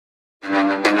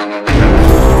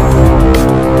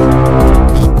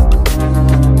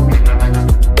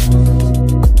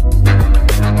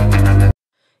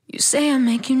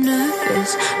you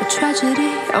nervous, a tragedy,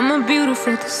 I'm a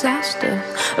beautiful disaster,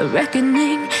 a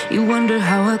reckoning, you wonder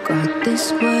how I got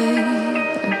this way.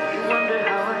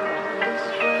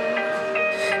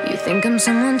 You think I'm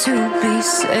someone to be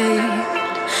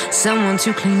saved, someone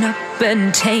to clean up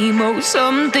and tame. Oh,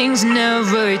 some things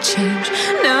never change,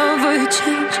 never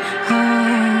change.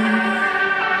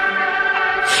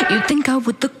 You think I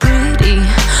would look pretty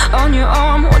on your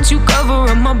arm once you cover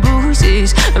up my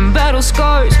bruises and battle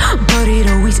scars, but it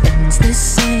always ends the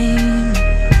same.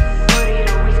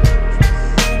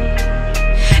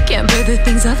 Can't bear the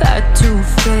things I've had to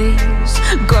face,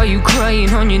 got you crying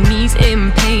on your knees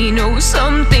in pain. Oh,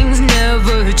 some things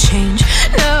never change,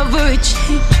 never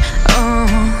change. Oh,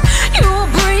 you'll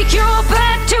break your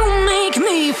back to make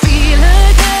me feel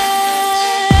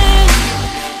again,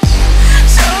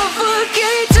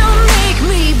 suffocate to make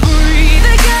me breathe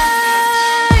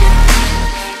again,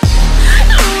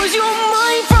 lose your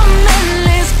mind from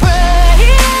endless pain.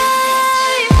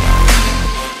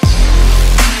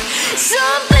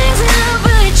 Some things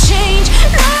never change,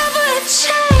 never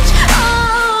change.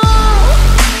 Oh,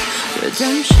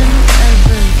 redemption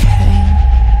never came.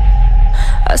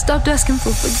 I stopped asking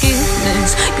for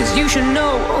forgiveness, cause you should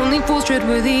know only fools tread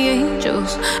where the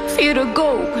angels fear to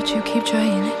go, but you keep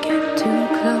trying to get too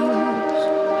close.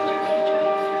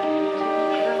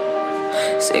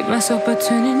 Save myself by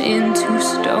turning into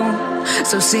stone,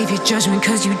 so save your judgment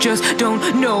cause you just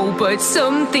don't know. But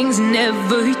some things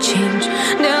never change,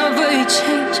 never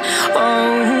change.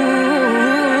 Oh,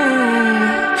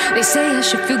 they say I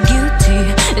should feel guilty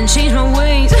and change my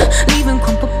ways, leaving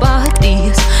crumpled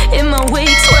bodies in my wake.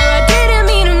 Swear I didn't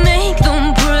mean to make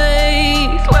them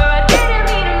break, swear I didn't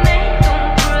mean to make them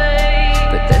break.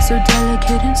 But they're so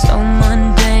delicate and so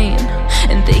mundane,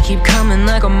 and they keep coming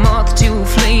like a moth to a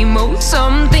flame. Oh,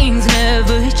 some things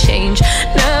never change,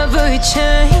 never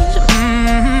change.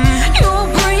 You'll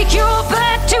break your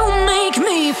back to make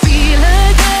me feel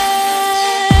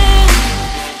again,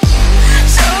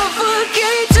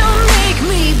 suffocate to make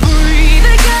me breathe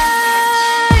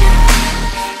again,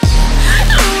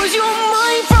 lose your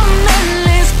mind from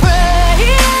endless pain.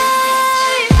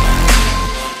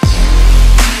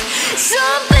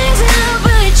 Some things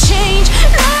never change,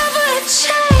 never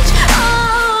change. Oh,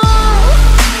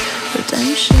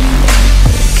 redemption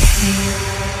never came.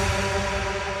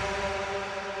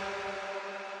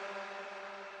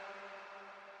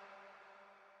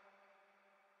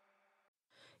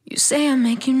 You say I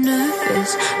make you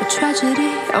nervous, a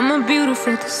tragedy, I'm a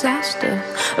beautiful disaster,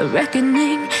 a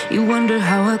reckoning, you wonder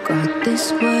how I got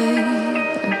this way.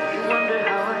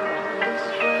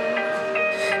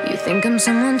 You think I'm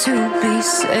someone to be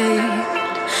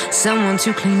saved, someone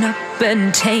to clean up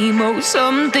and tame. Oh,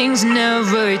 some things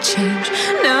never change,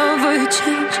 never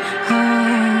change.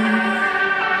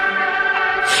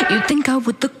 You think I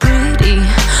would look pretty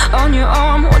on your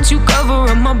arm once you cover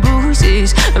up my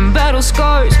bruises and battle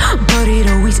scars, but it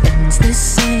always ends the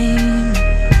same.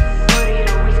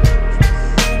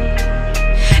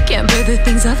 Can't bear the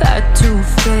things I've had to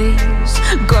face,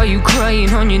 got you crying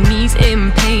on your knees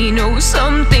in pain. Oh,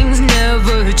 some things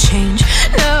never change,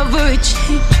 never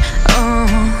change. Oh,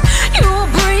 you'll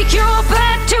break your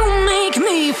back to make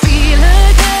me feel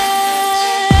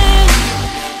again,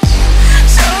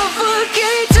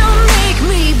 suffocate to make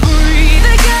me breathe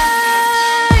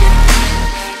again,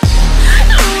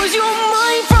 lose your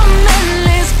mind from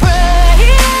endless pain.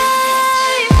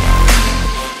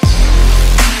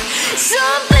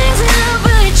 Some things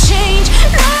never change,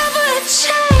 never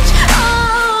change.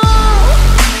 Oh,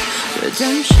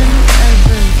 redemption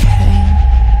never came.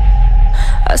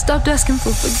 I stopped asking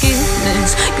for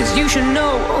forgiveness, cause you should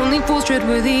know only fools tread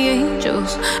where the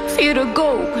angels fear to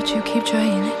go, but you keep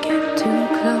trying to get too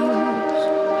close.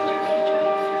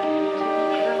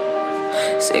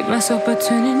 Save myself by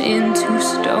turning into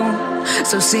stone,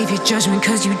 so save your judgment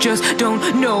cause you just don't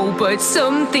know. But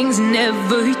some things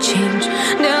never change,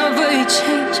 never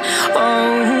change.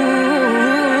 Oh,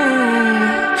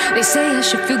 they say I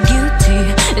should feel guilty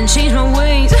and change my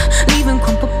ways, leaving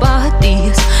crumpled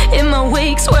bodies in my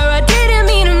wake. Swear I didn't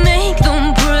mean to make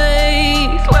them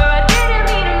break, swear I didn't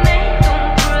mean to make them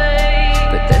break.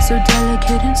 But they're so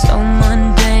delicate and so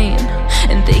mundane,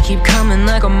 and they keep coming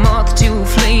like a moth to a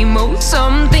flame. Oh,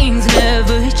 some things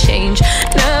never change,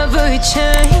 never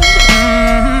change.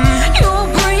 You'll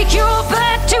break your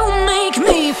back to make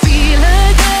me feel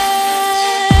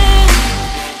again,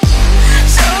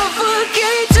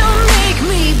 suffocate to make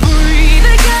me breathe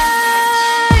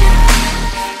again,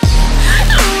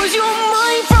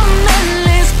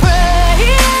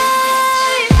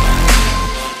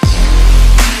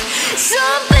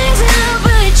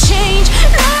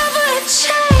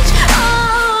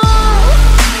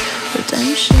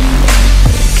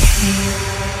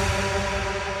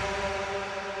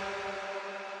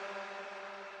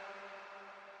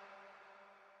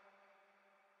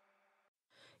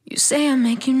 You say I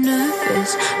make you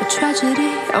nervous, a tragedy,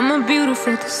 I'm a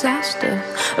beautiful disaster,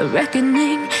 a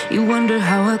reckoning. You wonder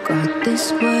how I got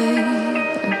this way.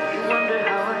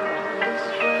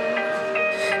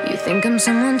 You think I'm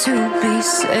someone to be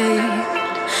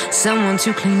saved, someone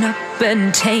to clean up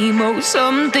and tame. Oh,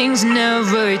 some things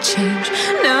never change,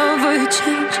 never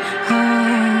change.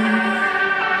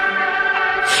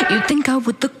 You think I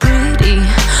would look pretty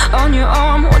on your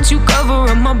arm once you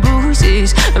cover up my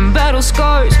bruises and battle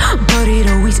scars, but it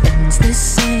always ends the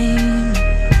same.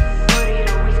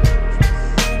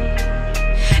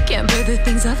 Can't bear the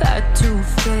things I've had to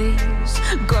face,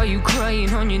 got you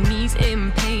crying on your knees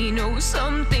in pain. Oh,